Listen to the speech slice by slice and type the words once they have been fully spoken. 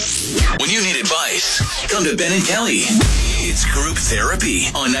When you need advice, come to Ben and Kelly. It's group therapy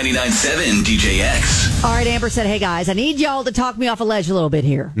on 99.7 DJX. All right, Amber said, hey, guys, I need y'all to talk me off a ledge a little bit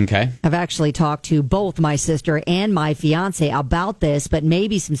here. Okay. I've actually talked to both my sister and my fiance about this, but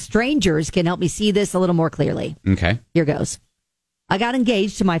maybe some strangers can help me see this a little more clearly. Okay. Here goes. I got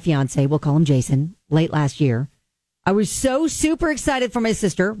engaged to my fiance, we'll call him Jason, late last year. I was so super excited for my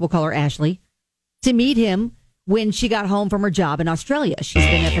sister, we'll call her Ashley, to meet him when she got home from her job in Australia. She's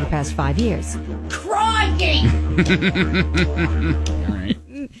been there for the past 5 years. Crying! All right.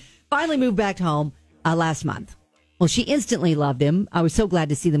 Finally moved back home last month. Well, she instantly loved him. I was so glad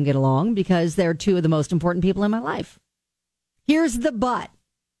to see them get along because they're two of the most important people in my life. Here's the but.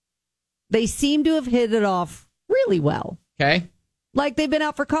 They seem to have hit it off really well. Okay. Like they've been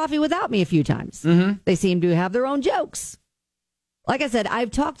out for coffee without me a few times. Mm-hmm. They seem to have their own jokes. Like I said,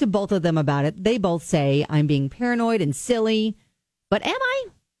 I've talked to both of them about it. They both say I'm being paranoid and silly. But am I?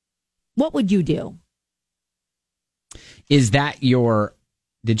 What would you do? Is that your,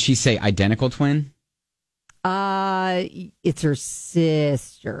 did she say identical twin? It's her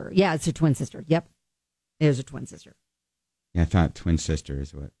sister. Yeah, it's her twin sister. Yep. It is her twin sister. Yeah, I thought twin sister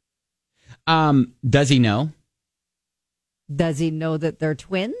is what. Does he know? Does he know that they're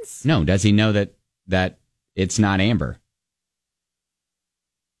twins? No. Does he know that it's not Amber?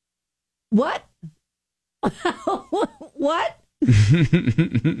 What? What?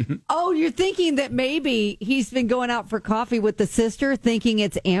 Oh, you're thinking that maybe he's been going out for coffee with the sister thinking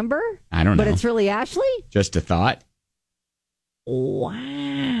it's Amber? I don't know. But it's really Ashley? Just a thought.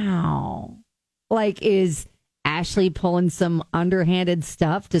 Wow. Like, is Ashley pulling some underhanded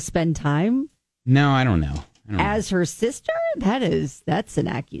stuff to spend time? No, I don't know. As her sister? That's an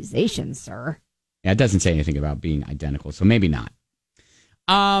accusation, sir. Yeah, it doesn't say anything about being identical, so maybe not.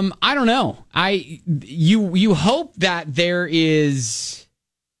 I don't know. You hope that there is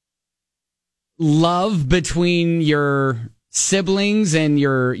love between your siblings and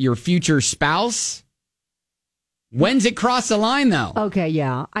your future spouse. When's it cross the line, though? Okay,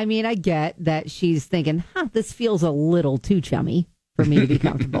 yeah. I mean, I get that she's thinking, this feels a little too chummy for me to be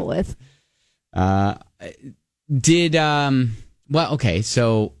comfortable with. Okay,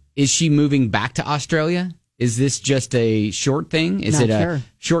 so is she moving back to Australia? Is this just a short thing? Is Not it sure. a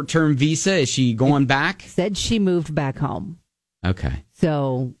short-term visa? Is she going back? Said she moved back home. Okay.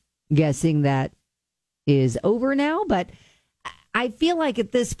 So guessing that is over now. But I feel like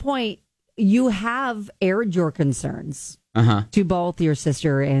at this point, you have aired your concerns to both your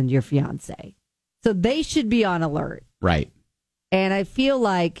sister and your fiance. So they should be on alert. Right. And I feel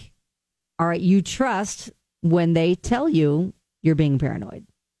like, all right, you trust when they tell you you're being paranoid.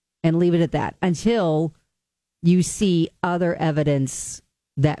 And leave it at that until you see other evidence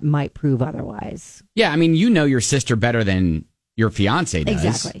that might prove otherwise. Yeah, I mean, you know your sister better than your fiance does.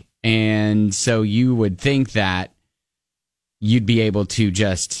 Exactly. And so you would think that you'd be able to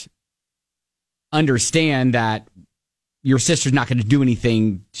just understand that your sister's not going to do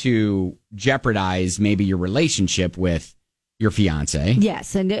anything to jeopardize maybe your relationship with your fiance.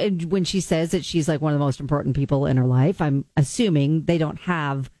 Yes, and when she says that she's like one of the most important people in her life, I'm assuming they don't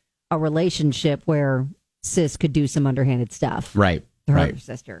have a relationship where sis could do some underhanded stuff. Right. To her right.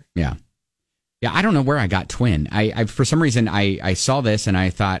 sister. Yeah. Yeah, I don't know where I got twin. I for some reason I saw this and I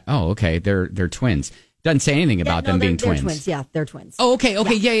thought, oh, okay, they're twins. Doesn't say anything about them being twins. They're twins. Yeah, they're twins. Oh, okay.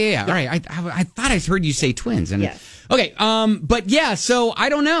 Yeah. All right. I thought I heard you say twins. And yes. Okay. But yeah. So I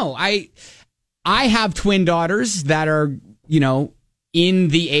don't know. I have twin daughters that are in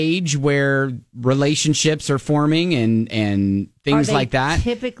the age where relationships are forming and things are they like that.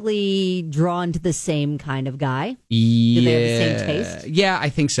 Typically drawn to the same kind of guy. Yeah. Do they have the same taste? Yeah, I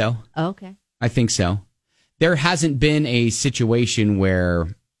think so. Oh, okay. I think so. There hasn't been a situation where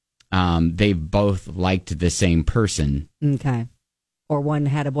they've both liked the same person. Okay. Or one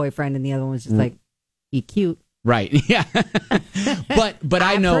had a boyfriend and the other one was just like, he cute. Right. Yeah. but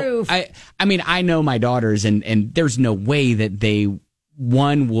I know approve. I mean I know my daughters and there's no way that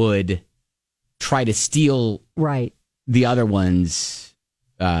one would try to steal the other one's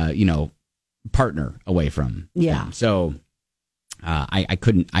partner away from them. So I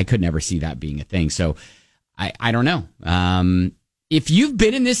could never see that being a thing. So I don't know. If you've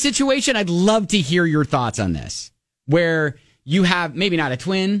been in this situation, I'd love to hear your thoughts on this. Where you have maybe not a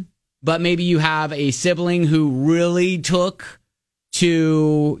twin, but maybe you have a sibling who really took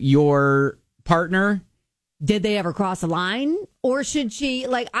to your partner. Did they ever cross a line? Or should she,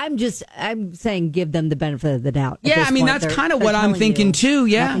 I'm saying give them the benefit of the doubt. Yeah, I mean, that's kind of what I'm thinking too.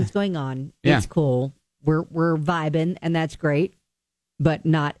 Yeah. Nothing's going on. Yeah. It's cool. We're vibing and that's great, but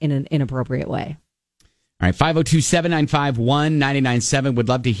not in an inappropriate way. All right, 502-795-1997. Would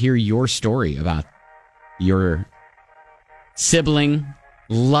love to hear your story about your sibling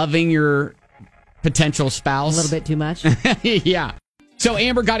loving your potential spouse. A little bit too much. Yeah. So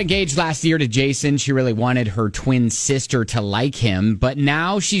Amber got engaged last year to Jason. She really wanted her twin sister to like him, but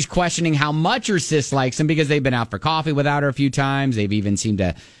now she's questioning how much her sis likes him because they've been out for coffee without her a few times. They've even seemed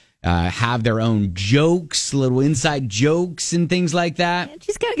to have their own jokes, little inside jokes and things like that. And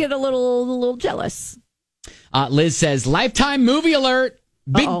she's going to get a little jealous. Liz says, Lifetime movie alert.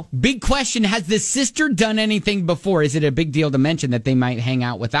 Big question. Has the sister done anything before? Is it a big deal to mention that they might hang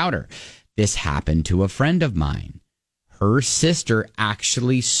out without her? This happened to a friend of mine. Her sister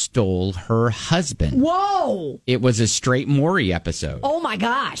actually stole her husband. Whoa! It was a straight Maury episode. Oh, my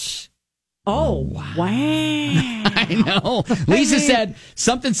gosh. Oh, wow. I know. Lisa said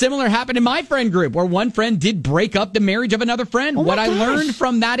something similar happened in my friend group where one friend did break up the marriage of another friend. Oh, what I learned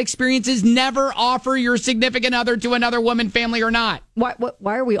from that experience is never offer your significant other to another woman, family or not. Why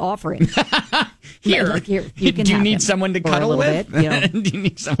are we offering? Here, you can do you need someone to cuddle with? Bit, you know, do you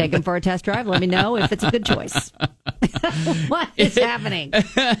need someone take him for a test drive. Let me know if it's a good choice. What is happening?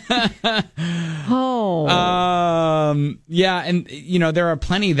 Yeah, and you know there are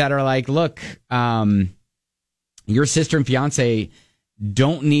plenty that are like, look, your sister and fiance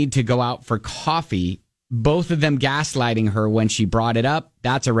don't need to go out for coffee. Both of them gaslighting her when she brought it up.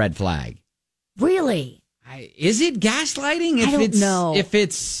 That's a red flag. Really? Is it gaslighting? I don't know. If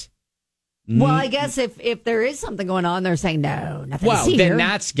it's well, I guess if there is something going on, they're saying no, nothing. Well, to see then here.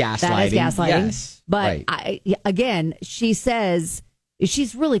 that's gaslighting. That is gaslighting. Yes, but right. Again, she says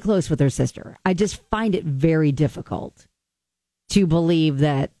she's really close with her sister. I just find it very difficult to believe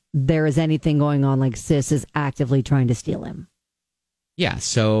that there is anything going on like sis is actively trying to steal him. Yeah.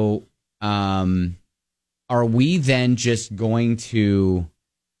 So, are we then just going to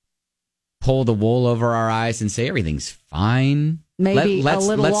pull the wool over our eyes and say everything's fine? Maybe a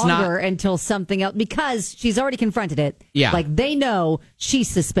little longer until something else, because she's already confronted it. Yeah. Like they know she's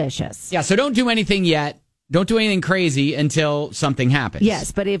suspicious. Yeah. So don't do anything yet. Don't do anything crazy until something happens.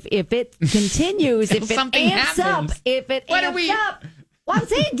 Yes. But if it continues, if it amps up, up. Well, I'm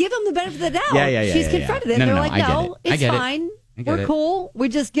saying give them the benefit of the doubt. Yeah. She's confronted it. No, They're no, like, no, it's fine. We're cool. We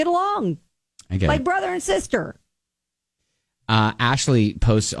just get along. I get like it. brother and sister. Ashley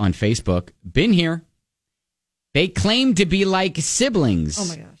posts on Facebook, been here. They claim to be like siblings. Oh,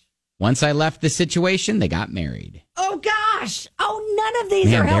 my gosh. Once I left the situation, they got married. Oh, gosh. Oh, none of these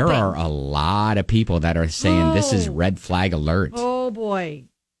are helping. There are a lot of people that are saying this is red flag alert. Oh, boy.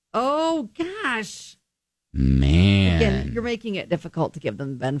 Oh, gosh. Man. Again, you're making it difficult to give them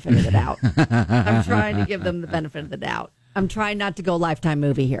the benefit of the doubt. I'm trying to give them the benefit of the doubt. I'm trying not to go Lifetime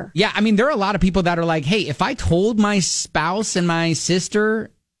movie here. Yeah, I mean, there are a lot of people that are like, hey, if I told my spouse and my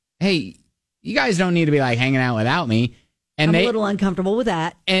sister, hey, you guys don't need to be like hanging out without me. And I'm a little uncomfortable with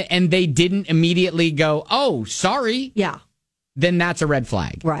that. And they didn't immediately go, oh, sorry. Yeah. Then that's a red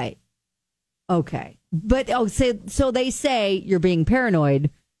flag. Right. Okay. But so they say you're being paranoid.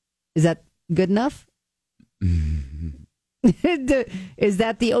 Is that good enough? Is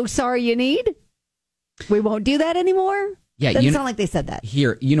that the sorry you need? We won't do that anymore? Yeah, doesn't sound like they said that.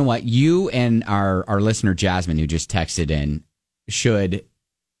 Here, you know what? You and our listener Jasmine, who just texted in,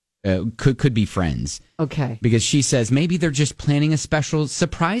 could be friends. Okay. Because she says maybe they're just planning a special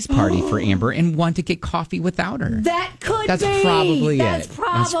surprise party for Amber and want to get coffee without her. That's That's be. probably That's it.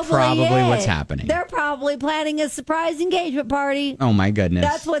 Probably That's probably it. what's happening. They're probably planning a surprise engagement party. Oh my goodness.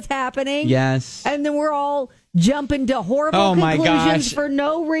 That's what's happening. Yes. And then we're all jumping to horrible conclusions for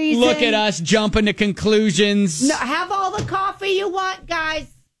no reason. Look at us jumping to conclusions. No, have all the coffee you want, guys.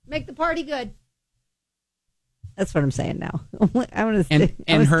 Make the party good. That's what I'm saying now. I want to stay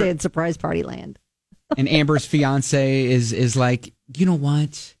in surprise party land. And Amber's fiance is like, you know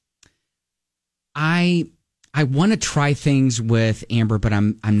what? I want to try things with Amber, but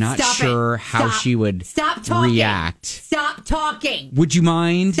I'm not sure how she would react. Stop talking. Would you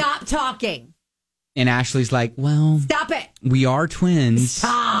mind? Stop talking. And Ashley's like, well, stop it. We are twins.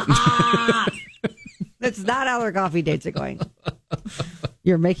 Stop. That's not how their coffee dates are going.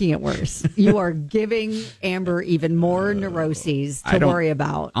 You're making it worse. You are giving Amber even more neuroses to worry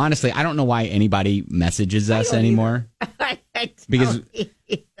about. Honestly, I don't know why anybody messages us anymore.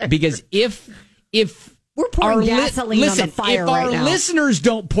 Because if we're pouring gasoline on the fire right now. If our listeners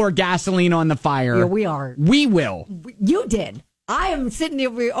don't pour gasoline on the fire, yeah, we are. We will. You did. I am sitting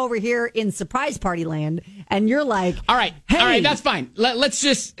over here in surprise party land, and you're like, all right, hey. All right, that's fine. Let's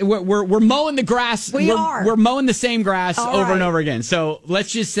just we're mowing the grass. We're mowing the same grass over and over again. So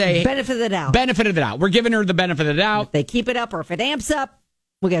let's just say benefit of the doubt. Benefit of the doubt. We're giving her the benefit of the doubt. If they keep it up, or if it amps up,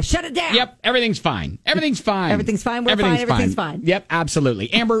 We got to shut it down. Yep, everything's fine. Everything's fine. Everything's fine. We're fine. Everything's fine. Yep,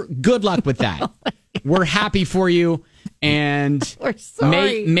 absolutely. Amber, good luck with that. We're happy for you, and we're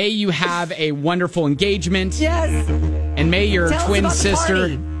sorry. May you have a wonderful engagement. Yes. And may your twin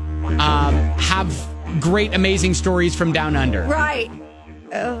sister have great, amazing stories from down under. Right.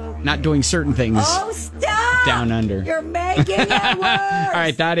 Not doing certain things. Oh, stop! Down under. You're making it worse. All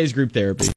right, that is group therapy.